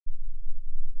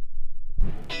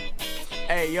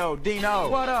Hey, yo, Dino.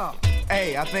 What up?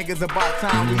 Hey, I think it's about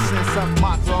time we send something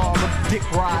out to all the dick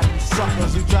riding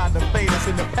suckers who tried to fade us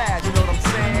in the past, you know what I'm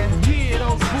saying? Yeah,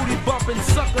 those booty bumping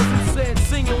suckers who said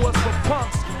singing was for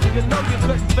punks. And you know you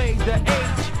couldn't fade the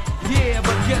H. Yeah,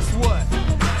 but guess what?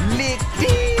 Lick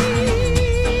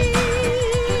these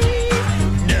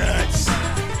nuts.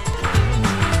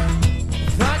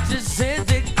 Thought you said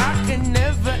that I could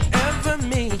never ever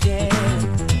make it.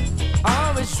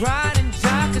 Always riding,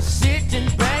 talking, sitting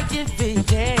back and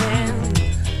vegan.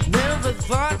 Never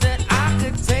thought that I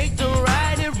could take the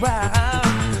right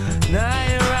route. Now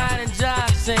you're riding, jock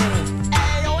saying,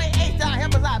 Hey, yo, hey, John,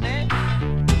 help us out, man.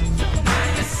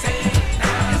 now you say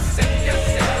you're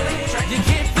selling track. You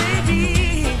can't fade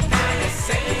me. Now you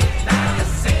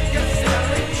say you're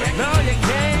selling track. No, you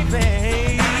can't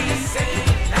fade. Now you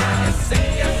say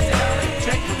you're selling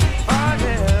track. Oh,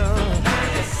 yeah. Now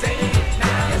you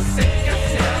say you're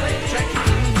selling track.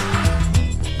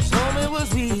 Told me it was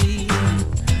we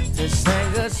to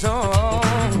sing a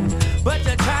song, but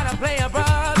you try to play a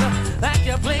brother like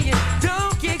you're playing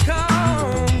Donkey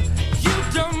Kong. You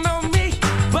don't know me,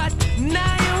 but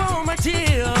now you're on my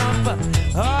tip.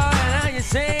 Oh, now you're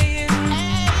saying,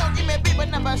 Hey, yo, give me a beat with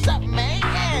number something, man.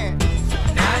 Yeah.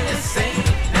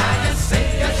 now you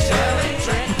say you're selling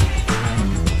track.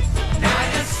 Now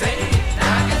you say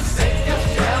you're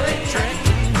selling track.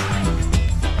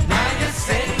 Now you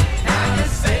say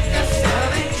you're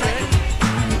selling track.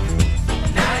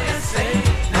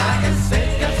 Now you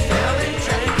say you're selling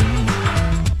track.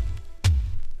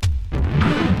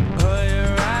 Oh,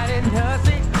 you're riding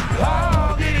hussy.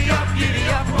 Oh, giddy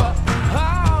up.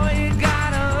 Oh, you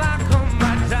got a lock on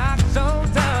my jock so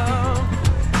dumb.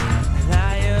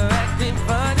 Now you're acting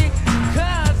funny,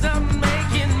 'cause I'm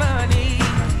making money.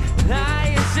 Now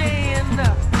you're saying,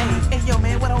 Hey, yo,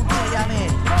 man, what I'm doing, y'all,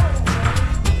 man?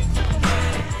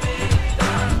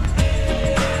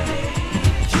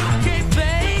 you can't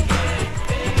fake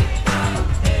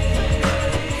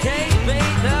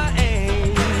the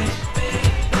age.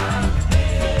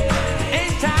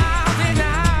 It's time to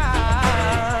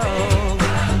now.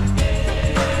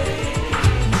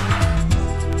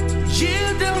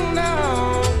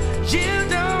 You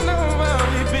don't know what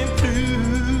we've been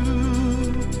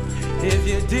through. If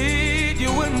you did,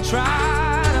 you wouldn't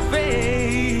try to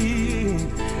fade.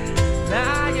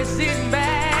 Now you're sitting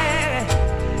back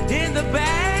in the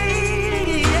back,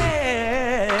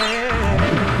 yeah.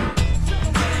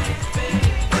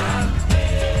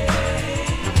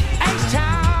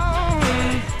 H-Town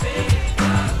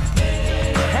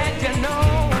had to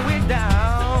know we're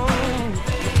down.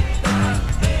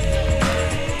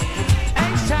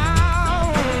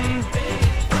 H-Town.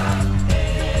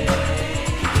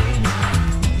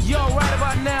 Yo, right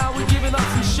about now, we're giving up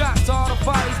some shots to all the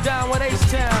parties down with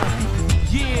H-Town.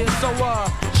 Yeah, so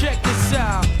check this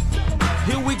out.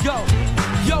 Here we go.